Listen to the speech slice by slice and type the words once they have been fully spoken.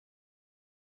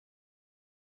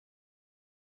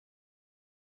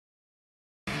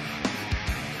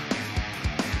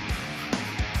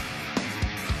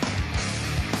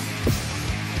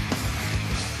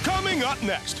Coming up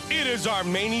next, it is our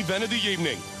main event of the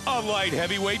evening. A light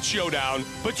heavyweight showdown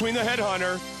between the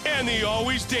headhunter and the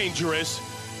always dangerous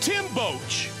Tim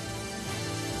Boetsch.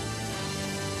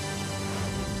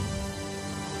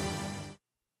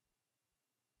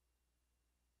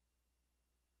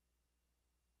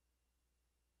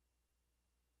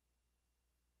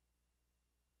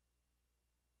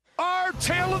 Our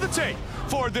tale of the tape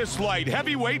for this light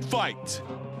heavyweight fight.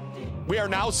 We are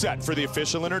now set for the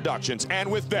official introductions, and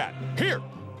with that, here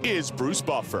is Bruce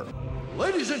Buffer.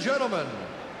 Ladies and gentlemen,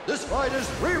 this fight is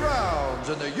 3 rounds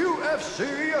in the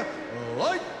UFC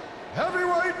light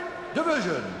heavyweight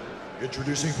division.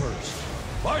 Introducing first,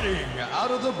 fighting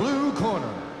out of the blue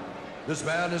corner. This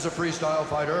man is a freestyle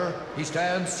fighter. He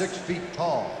stands 6 feet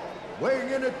tall, weighing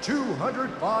in at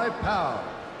 205 pounds.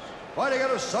 Fighting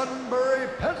out of Sunbury,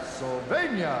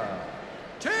 Pennsylvania,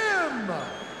 Tim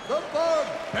the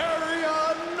Barbarian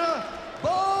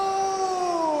Boetsch.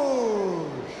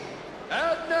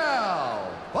 And now,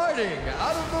 fighting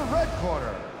out of the red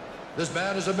corner, this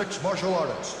man is a mixed martial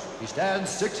artist. He stands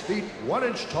 6 feet 1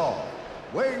 inch tall,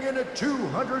 weighing in at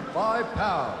 205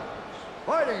 pounds.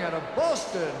 Fighting out of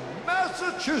Boston,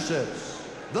 Massachusetts,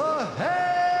 the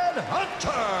Headhunter.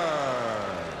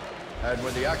 And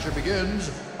when the action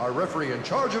begins, our referee in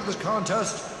charge of this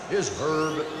contest is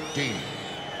Herb Dean.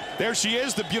 There she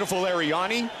is, the beautiful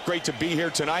Ariani. Great to be here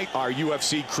tonight. Our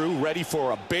UFC crew ready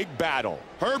for a big battle.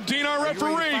 Herb Dean, our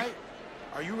referee.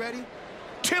 Are you ready?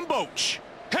 Tim Boetsch,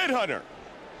 Headhunter.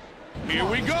 Here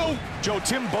we go. Joe,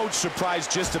 Tim Boetsch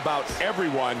surprised just about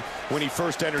everyone when he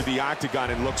first entered the octagon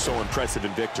and looked so impressive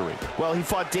in victory. Well, he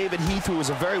fought David Heath, who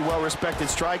was a very well-respected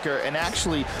striker, and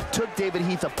actually took David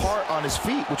Heath apart on his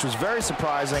feet, which was very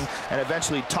surprising, and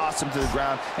eventually tossed him to the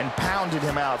ground and pounded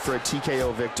him out for a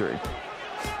TKO victory.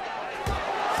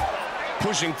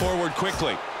 Pushing forward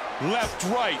quickly. Left,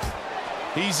 right.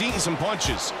 He's eating some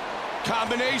punches.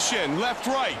 Combination, left,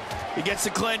 right. He gets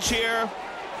the clinch here.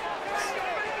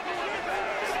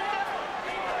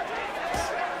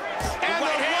 And the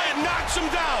right knocks him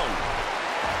down.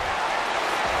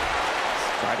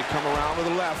 Try to come around with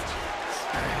the left.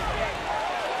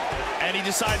 And he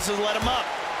decides to let him up.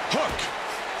 Hook.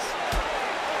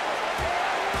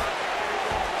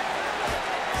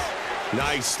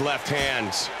 Nice left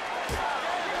hands.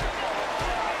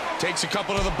 Takes a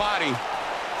couple to the body.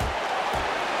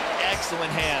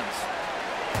 Excellent hands.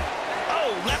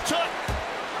 Oh, left hook.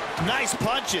 Nice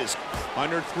punches.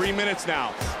 Under 3 minutes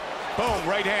now. Boom,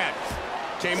 right hand.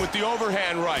 Came with the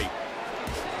overhand right.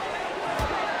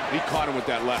 He caught him with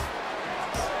that left.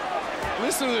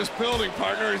 Listen to this building,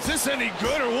 partner. Is this any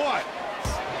good or what?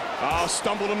 Oh,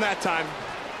 stumbled him that time.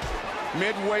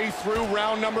 Midway through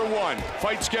round number 1.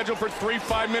 Fight scheduled for 3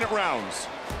 5-minute rounds.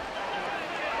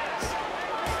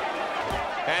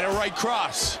 And a right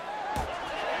cross.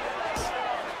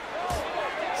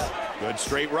 Good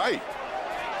straight right.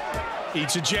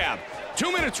 Eats a jab.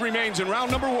 2 minutes remains in round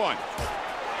number 1.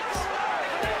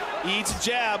 Eats a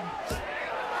jab.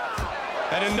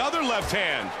 And another left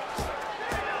hand.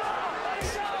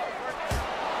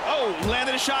 Oh,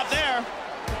 landed a shot there.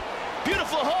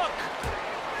 Beautiful hook.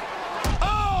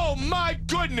 Oh, my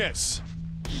goodness.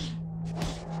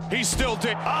 He still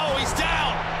did. Oh, he's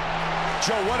down.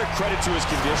 Joe, what a credit to his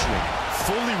conditioning.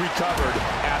 Fully recovered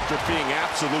after being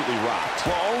absolutely rocked.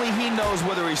 Well, only he knows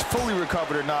whether he's fully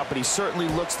recovered or not, but he certainly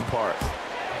looks the part.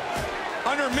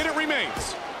 Under a minute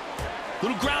remains.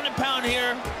 Little ground and pound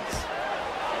here.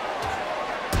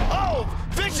 Oh,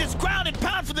 vicious ground and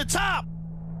pound from the top.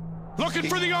 Looking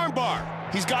for the armbar.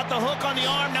 He's got the hook on the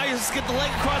arm. Now he has to get the leg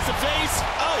across the face.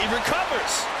 Oh, he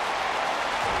recovers.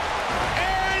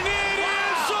 And it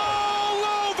is all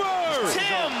over.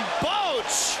 Tim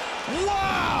Boetsch.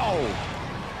 Wow.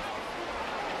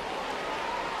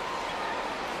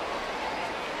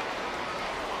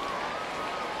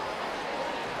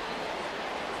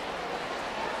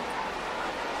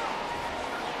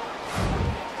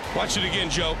 Watch it again,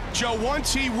 Joe. Joe,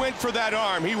 once he went for that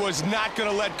arm, he was not going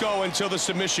to let go until the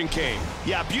submission came.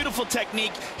 Yeah, beautiful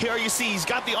technique. Here you see he's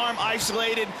got the arm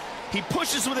isolated. He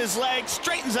pushes with his leg,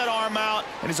 straightens that arm out,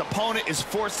 and his opponent is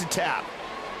forced to tap.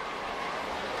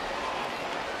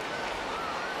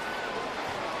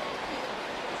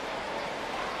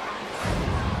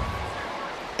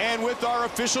 And with our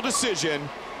official decision,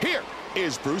 here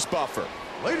is Bruce Buffer.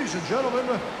 Ladies and gentlemen,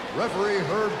 referee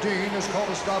Herb Dean has called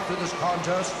a stop to this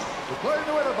contest, declaring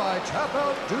the winner by tap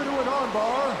out due to an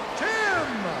armbar, Tim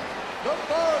the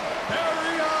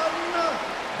Barbarian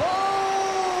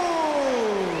Boetsch.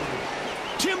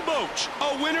 Tim Boetsch,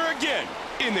 a winner again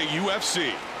in the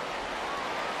UFC.